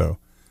stuff. So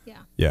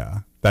yeah,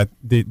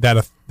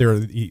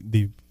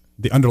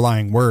 the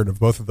underlying word of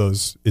both of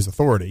those is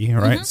authority,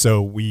 right? Mm-hmm.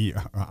 So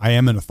I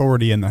am an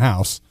authority in the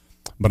house,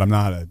 but I'm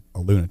not a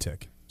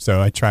lunatic.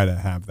 So I try to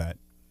have that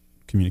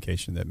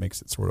communication that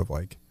makes it sort of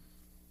like,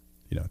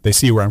 they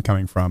see where I'm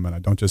coming from, and I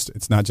don't just.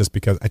 It's not just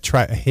because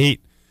I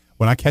hate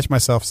when I catch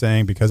myself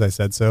saying because I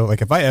said so.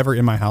 Like if I ever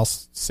in my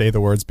house say the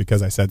words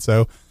because I said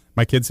so,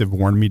 my kids have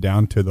worn me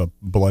down to the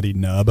bloody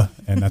nub,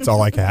 and that's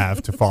all I can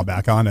have to fall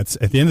back on. It's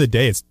at the end of the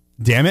day, it's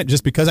damn it,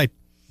 just because I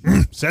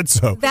said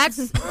so. That's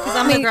Because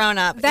I'm the grown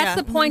up. That's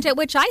the point at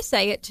which I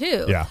say it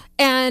too. Yeah.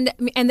 And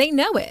they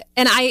know it.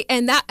 And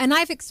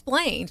I've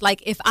explained,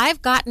 like, if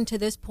I've gotten to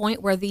this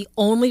point where the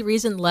only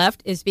reason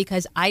left is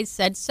because I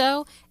said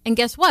so, and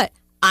guess what?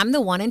 I'm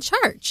the one in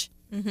charge.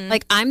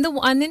 Like I'm the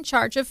one in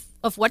charge of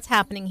what's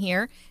happening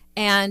here.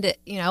 And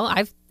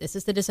this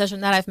is the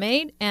decision that I've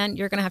made, and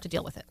you're gonna have to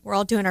deal with it. We're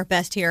all doing our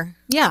best here.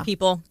 Yeah.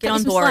 People, get Cut me on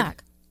some board.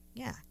 slack.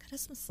 Yeah, cut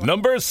us some slack.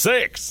 Number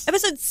 6.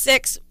 Episode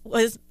 6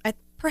 was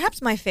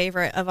perhaps my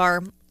favorite of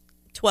our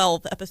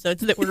 12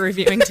 episodes that we're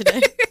reviewing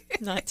today.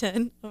 Not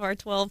 10 of our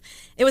 12.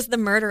 It was the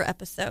murder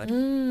episode.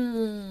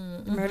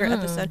 The murder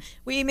episode.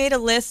 We made a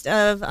list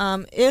of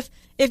if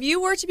you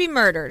were to be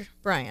murdered,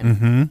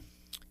 Brian,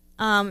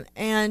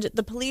 and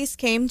the police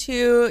came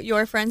to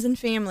your friends and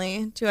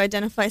family to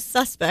identify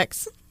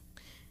suspects,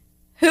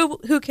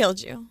 who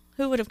killed you?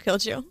 Who would have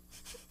killed you?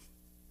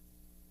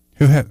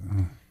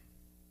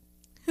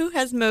 Who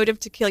has motive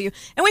to kill you?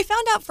 And we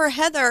found out for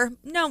Heather,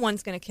 no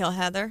one's going to kill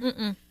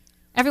Heather.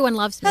 Everyone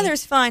loves me.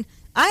 Heather's fine.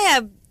 I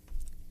have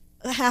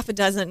half a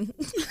dozen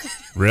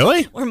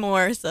Really? or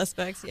more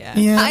suspects. Yeah.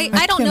 I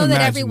don't can't know that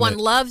imagine everyone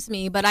loves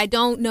me, but I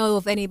don't know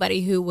of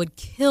anybody who would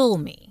kill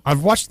me.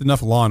 I've watched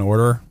enough Law and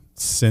Order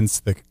since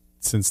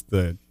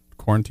the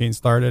quarantine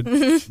started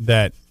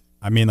that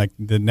like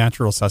the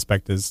natural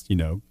suspect is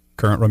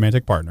current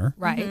romantic partner,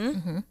 Right.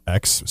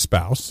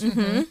 ex-spouse.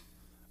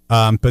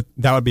 But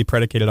that would be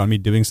predicated on me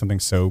doing something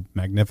so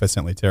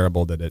magnificently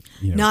terrible that it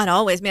Not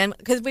always, man.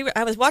 Because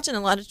I was watching a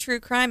lot of true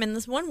crime, and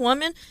this one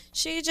woman,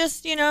 she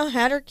just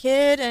had her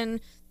kid, and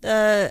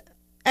the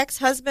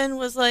ex-husband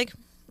was like,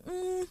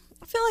 I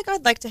feel like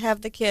I'd like to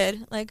have the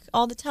kid like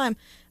all the time.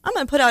 I'm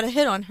gonna put out a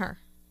hit on her.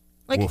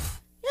 Like, Oof.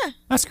 yeah.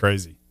 That's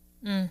crazy.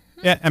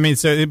 Yeah,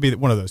 so it'd be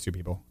one of those two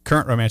people,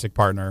 current romantic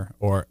partner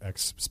or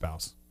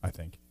ex-spouse, I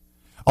think.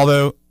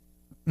 Although,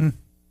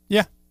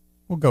 yeah,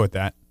 we'll go with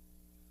that.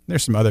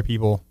 There's some other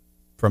people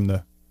from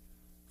the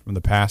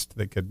past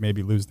that could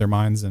maybe lose their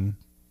minds and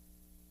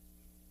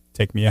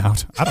take me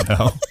out. I don't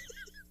know.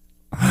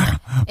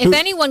 If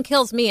anyone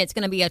kills me, it's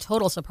going to be a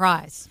total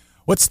surprise.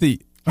 What's the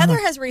Heather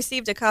has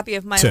received a copy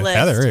of my to list.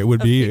 Heather? It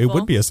would of be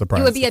people. a surprise.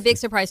 It would be a big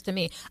surprise to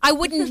me. I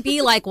wouldn't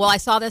be like, well, I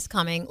saw this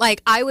coming.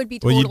 Like, I would be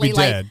Well, totally you'd be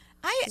like, dead.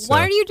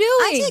 what are you doing?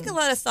 I take a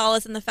lot of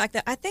solace in the fact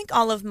that I think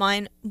all of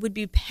mine would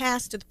be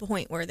past to the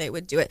point where they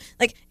would do it.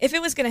 Like, if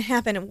it was going to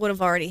happen, it would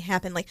have already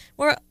happened. Like,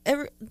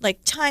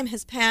 time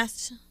has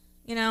passed,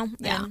 Yeah.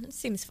 and it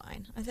seems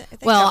fine. I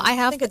think Well, I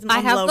think it's I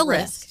I'm have low the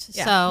risk. list.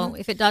 Yeah. So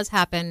if it does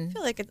happen, I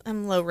feel like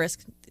I'm low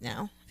risk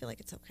now. I feel like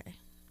it's okay.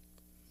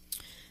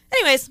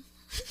 Anyways,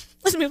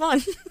 let's move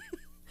on.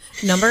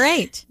 number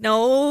 8.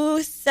 No,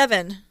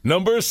 7.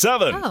 Number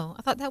 7. Oh,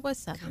 I thought that was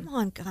 7. Come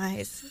on,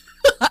 guys.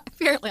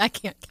 Apparently, I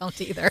can't count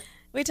either.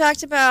 We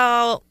talked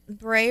about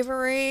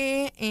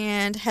bravery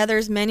and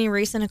Heather's many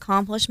recent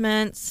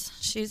accomplishments.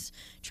 She's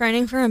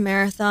training for a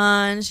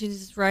marathon.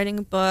 She's writing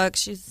a book.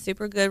 She's a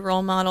super good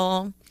role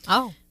model.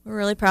 Oh, We're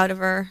really proud of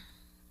her.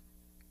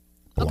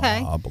 Blah, Okay.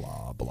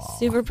 blah, blah.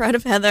 Super proud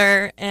of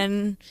Heather.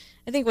 And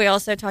I think we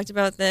also talked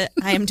about that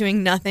I am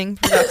doing nothing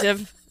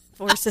productive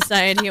for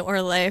society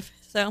or life.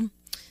 So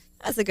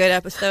that's a good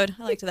episode.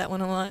 I liked that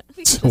one a lot.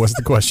 So what's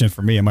the question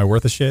for me? Am I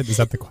worth a shit? Is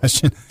that the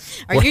question?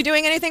 Are you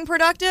doing anything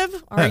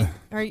productive? Are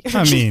you,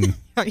 I mean,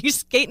 are you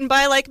skating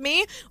by like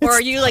me? Or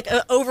are you like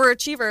an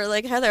overachiever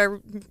like Heather?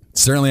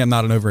 certainly I'm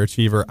not an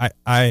overachiever.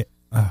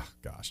 Oh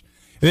gosh.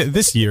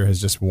 This year has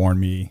just worn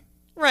me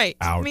Right.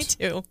 out. Me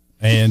too.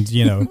 And,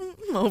 you know,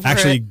 I'm over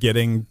actually it.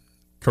 getting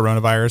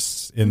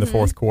coronavirus in the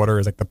fourth quarter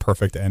is like the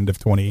perfect end of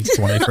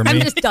 2020 for I'm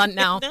me. just done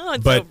now. No,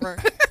 it's but- over.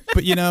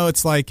 But, you know,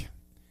 it's like,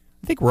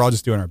 I think we're all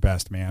just doing our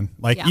best, man.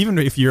 Like, Yeah. even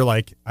if you're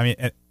like, I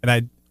mean,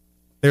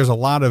 there's a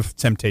lot of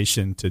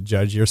temptation to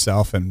judge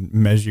yourself and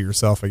measure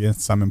yourself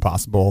against some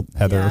impossible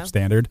Heather Yeah.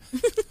 standard.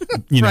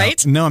 You know,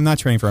 Right? no, I'm not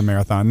training for a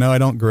marathon. No, I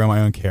don't grow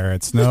my own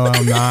carrots. No,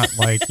 I'm not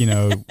like, you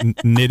know,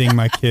 knitting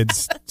my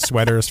kids'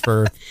 sweaters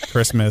for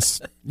Christmas.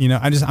 You know,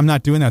 I'm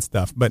not doing that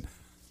stuff. But,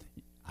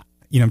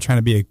 you know, I'm trying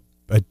to be a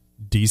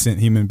decent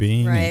human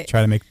being and Right.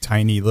 try to make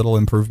tiny little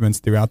improvements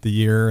throughout the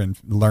year and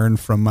learn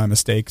from my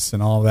mistakes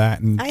and all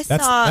that. And I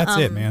that's saw,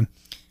 it, man.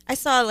 I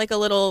saw like a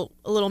little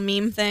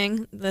meme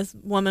thing. This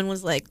woman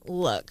was like,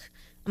 "Look,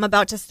 I'm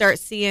about to start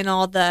seeing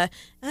all the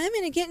I'm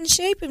going to get in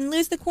shape and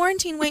lose the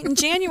quarantine weight in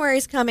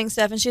January's coming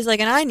stuff." And she's like,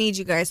 "And I need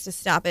you guys to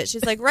stop it."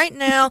 She's like, "Right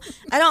now,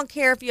 I don't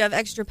care if you have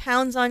extra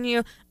pounds on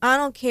you. I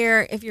don't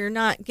care if you're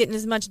not getting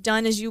as much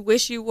done as you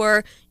wish you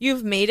were.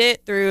 You've made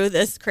it through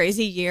this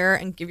crazy year,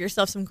 and give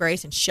yourself some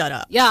grace and shut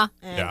up." Yeah.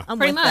 And Yeah. I'm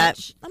Pretty with that.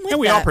 much. I'm with And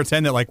we that. all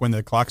pretend that like when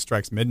the clock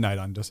strikes midnight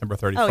on December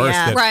 31st,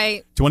 yeah. that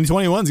Right.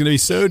 2021 is going to be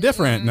so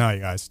different. No, you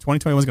guys,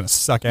 2021 is going to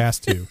suck ass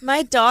too.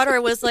 My daughter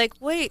was like,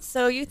 "Wait,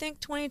 so you think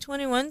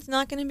 2021's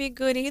not going to be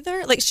good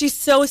either?" Like, she's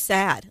so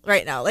sad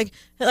right now.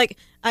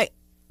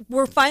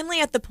 We're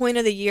finally at the point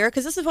of the year,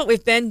 because this is what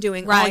we've been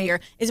doing all Right. year,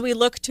 is we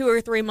look 2 or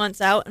 3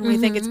 months out and we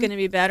think it's going to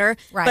be better.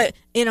 Right. But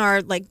in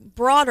our like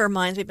broader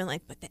minds, we've been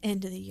like, but the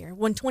end of the year,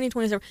 when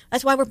 2020 is over,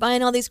 that's why we're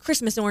buying all these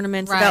Christmas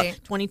ornaments about Right.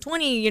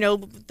 2020, you know,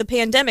 the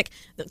pandemic.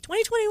 The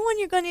 2021,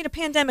 you're going to need a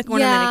pandemic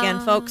ornament again,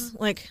 Yeah. folks.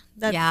 Like,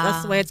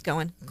 that's the way it's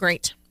going.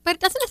 Great. But it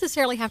doesn't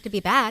necessarily have to be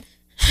bad.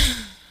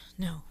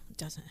 No, it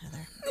doesn't,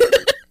 Heather.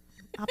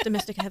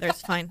 Optimistic Heather,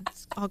 it's fine.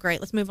 It's all great.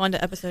 Let's move on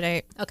to episode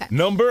 8. Okay.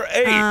 Number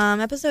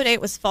 8. Episode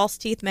 8 was False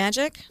Teeth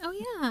Magic. Oh,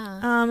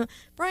 yeah.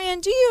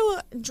 Brian, do you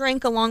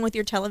drink along with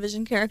your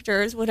television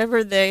characters,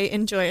 whatever they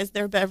enjoy as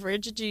their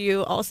beverage? Do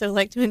you also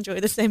like to enjoy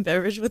the same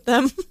beverage with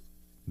them?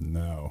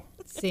 No.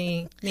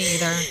 See, me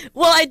either.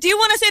 Well, I do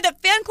want to say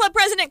that fan club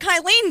president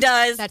Kylene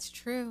does. That's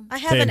true. I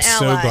have Hey, an I'm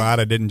so ally. glad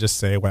I didn't just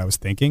say what I was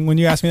thinking when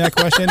you asked me that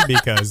question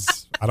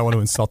because I don't want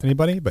to insult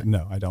anybody, but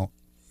no, I don't.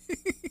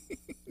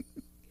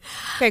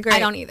 Okay, great. I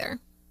don't either.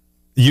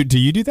 Do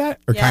you do that?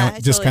 Or Yeah, I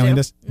just totally Kylie do.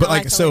 does? No, But I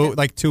like, totally so do.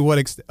 like to what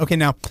extent? Okay,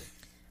 now, all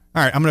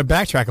right, I'm going to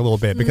backtrack a little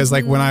bit because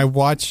like when I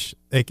watch,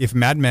 like if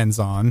Mad Men's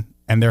on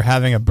and they're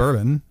having a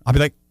bourbon, I'll be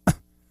like,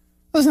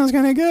 that sounds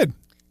kind of good.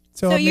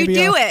 So you maybe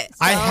do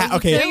I'll- it.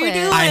 Okay. So you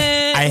do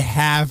I it.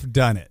 have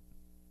done it.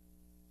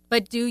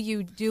 But do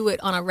you do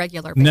it on a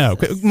regular basis? No,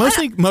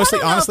 mostly, I don't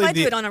know honestly, if I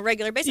do it on a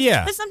regular basis.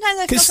 yeah, But sometimes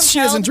I feel because she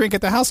doesn't compelled. drink at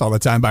the house all the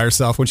time by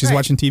herself when she's Right.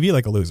 watching TV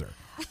like a loser.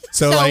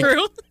 So like,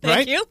 True. Thank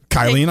right? you.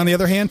 Kylene, on the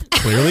other hand,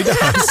 clearly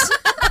does.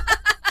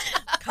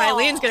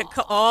 Kylene's going to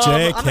call.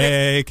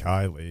 J.K.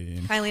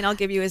 Kylene. Kylene, I'll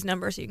give you his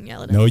number so you can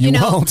yell at him. No, you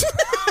know- won't.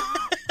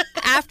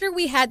 After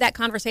we had that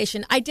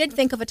conversation, I did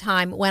think of a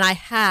time when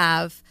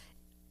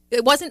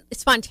it wasn't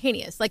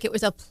spontaneous, like it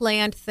was a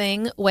planned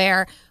thing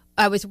where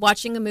I was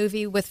watching a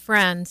movie with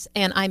friends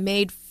and I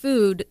made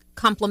food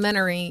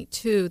complimentary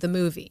to the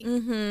movie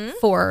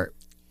for,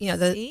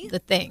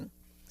 the thing.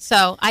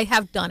 So I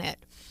have done it,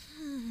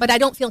 but I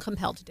don't feel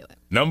compelled to do it.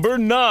 Number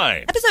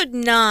 9. Episode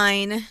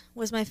 9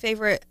 was my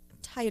favorite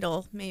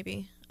title,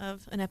 maybe,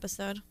 of an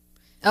episode.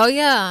 Oh,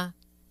 yeah.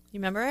 You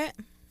remember it?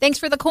 Thanks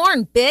for the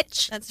corn,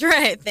 bitch. That's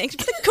right. Thanks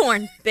for the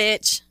corn,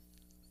 bitch.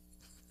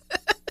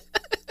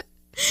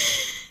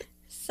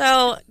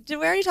 So, did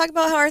we already talk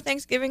about how our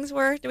Thanksgivings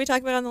were? Did we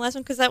talk about it on the last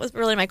one? Because that was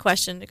really my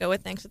question, to go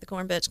with thanks for the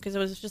corn, bitch, because it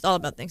was just all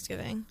about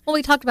Thanksgiving. Well,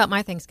 we talked about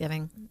my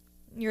Thanksgiving.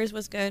 Yours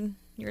was good.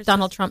 Yours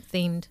Donald Trump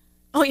themed.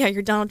 Oh, yeah,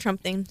 your Donald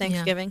Trump theme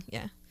Thanksgiving.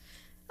 Yeah.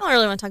 I don't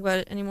really want to talk about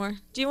it anymore.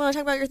 Do you want to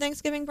talk about your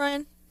Thanksgiving,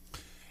 Brian?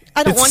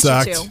 I don't It want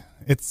sucked. you to.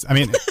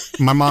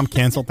 My mom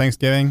canceled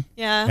Thanksgiving.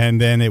 Yeah. And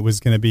then it was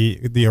going to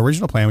be, the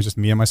original plan was just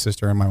me and my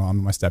sister and my mom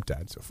and my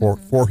stepdad. So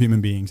four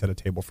human beings at a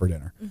table for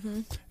dinner.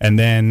 And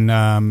then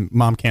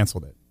mom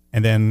canceled it.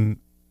 And then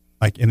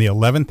like in the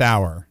 11th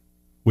hour,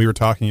 we were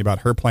talking about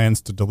her plans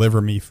to deliver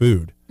me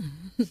food.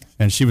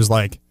 And she was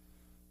like,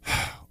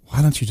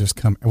 why don't you just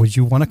come? Would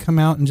you want to come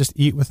out and just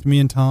eat with me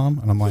and Tom?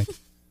 And I'm like,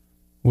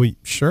 well,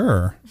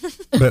 sure.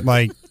 But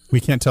like, we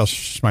can't tell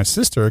my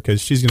sister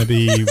because she's going to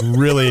be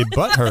really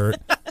butthurt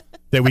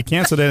that we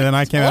canceled it and then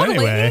I came out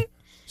anyway.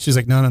 She's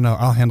like, no,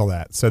 I'll handle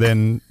that. So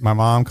then my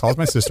mom calls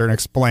my sister and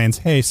explains,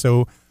 hey,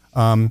 so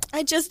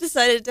I just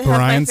decided to have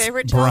my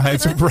favorite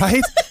chocolate.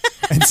 right?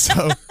 And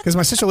so, because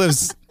my sister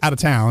lives out of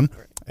town,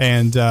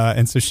 and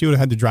so she would have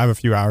had to drive a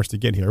few hours to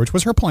get here, which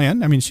was her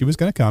plan. I mean, she was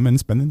going to come and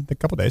spend a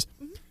couple days.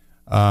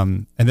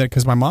 And then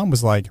because my mom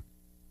was like,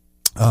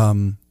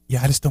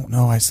 yeah, I just don't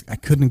know. I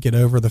couldn't get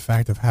over the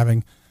fact of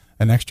having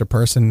an extra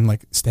person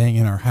like staying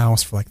in our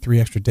house for like 3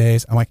 extra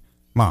days. I'm like,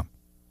 Mom,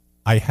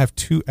 I have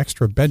 2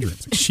 extra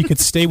bedrooms. She could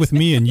stay with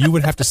me, and you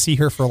would have to see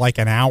her for like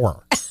an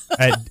hour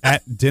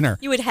at dinner.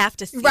 You would have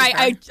to see Right, her.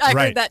 I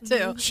Right. heard that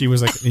too. She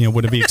was like,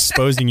 would it be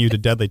exposing you to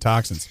deadly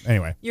toxins?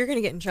 Anyway, You're going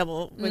to get in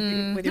trouble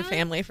with your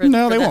family for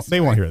no, for they that won't. They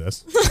won't hear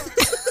this.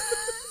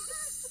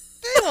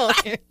 They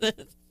won't hear this.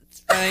 It's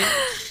fine.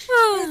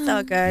 It's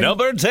all good.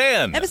 Number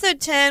 10.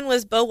 Episode 10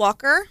 was Bo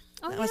Walker.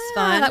 That was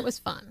fun. That was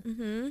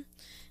fun.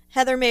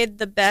 Heather made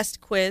the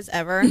best quiz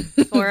ever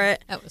for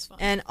it. That was fun.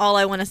 And all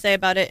I want to say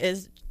about it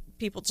is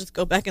people just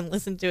go back and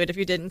listen to it if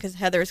you didn't, because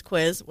Heather's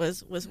quiz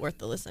was worth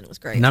the listen. It was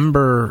great.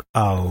 Number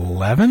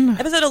 11?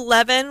 Episode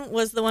 11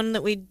 was the one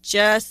that we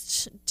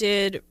just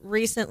did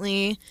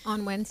recently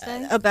On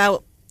Wednesday?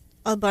 about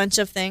a bunch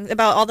of things,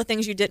 about all the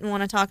things you didn't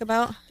want to talk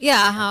about.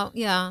 Yeah,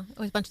 it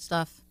was a bunch of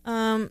stuff.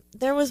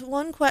 There was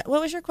one what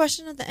was your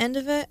question at the end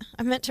of it?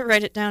 I meant to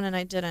write it down and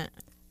I didn't.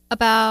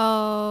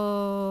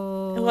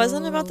 About... It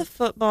wasn't about the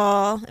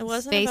football. It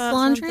wasn't Space about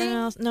laundry? something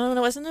else. No, it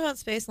wasn't about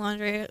space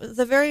laundry. It was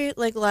the very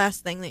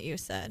last thing that you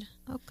said.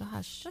 Oh,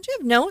 gosh. Don't you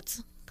have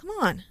notes? Come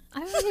on.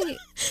 I really...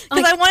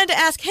 Because I wanted to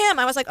ask him.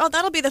 I was like, oh,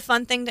 that'll be the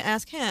fun thing to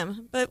ask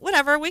him. But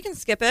whatever, we can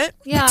skip it.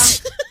 Yeah.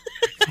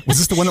 Was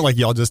this the one that like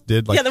y'all just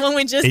did? Like, yeah, the one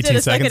we just 18 did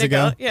a second seconds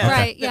ago? Yeah.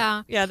 Right,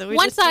 yeah. Yeah, that we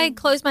Once just I did.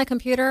 close my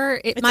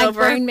computer, It's my over?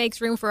 brain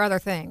makes room for other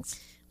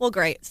things. Well,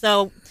 great.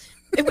 So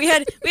we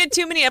had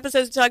too many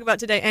episodes to talk about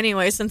today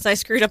anyway, since I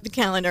screwed up the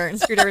calendar and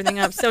screwed everything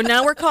up. So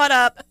now we're caught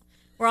up.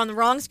 We're on the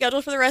wrong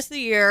schedule for the rest of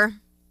the year.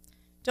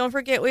 Don't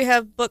forget we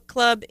have book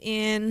club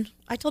in,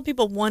 I told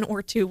people 1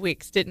 or 2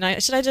 weeks, didn't I?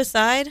 Should I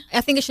decide?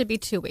 I think it should be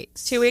 2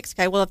 weeks. 2 weeks?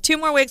 Okay, we'll have 2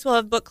 more weeks. We'll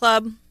have book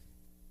club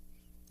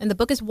And the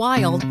book is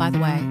Wild, by the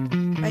way.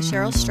 by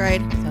Cheryl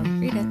Strayed. So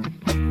read it.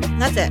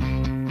 And that's it.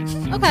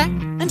 Okay.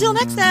 Until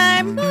next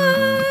time.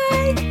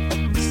 Bye.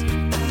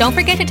 Don't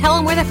forget to tell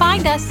them where to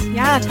find us.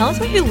 Yeah, tell us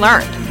what you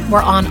learned.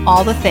 We're on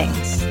all the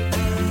things.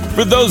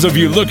 For those of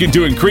you looking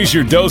to increase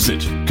your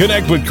dosage,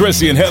 connect with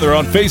Chrissy and Heather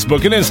on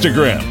Facebook and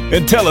Instagram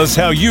and tell us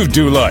how you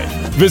do life.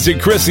 Visit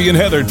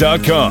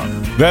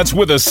ChrissyandHeather.com. That's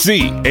with a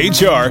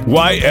CHRYSSY.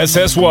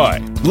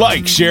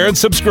 Like, share, and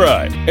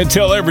subscribe, and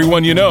tell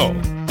everyone you know.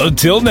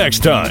 Until next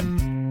time.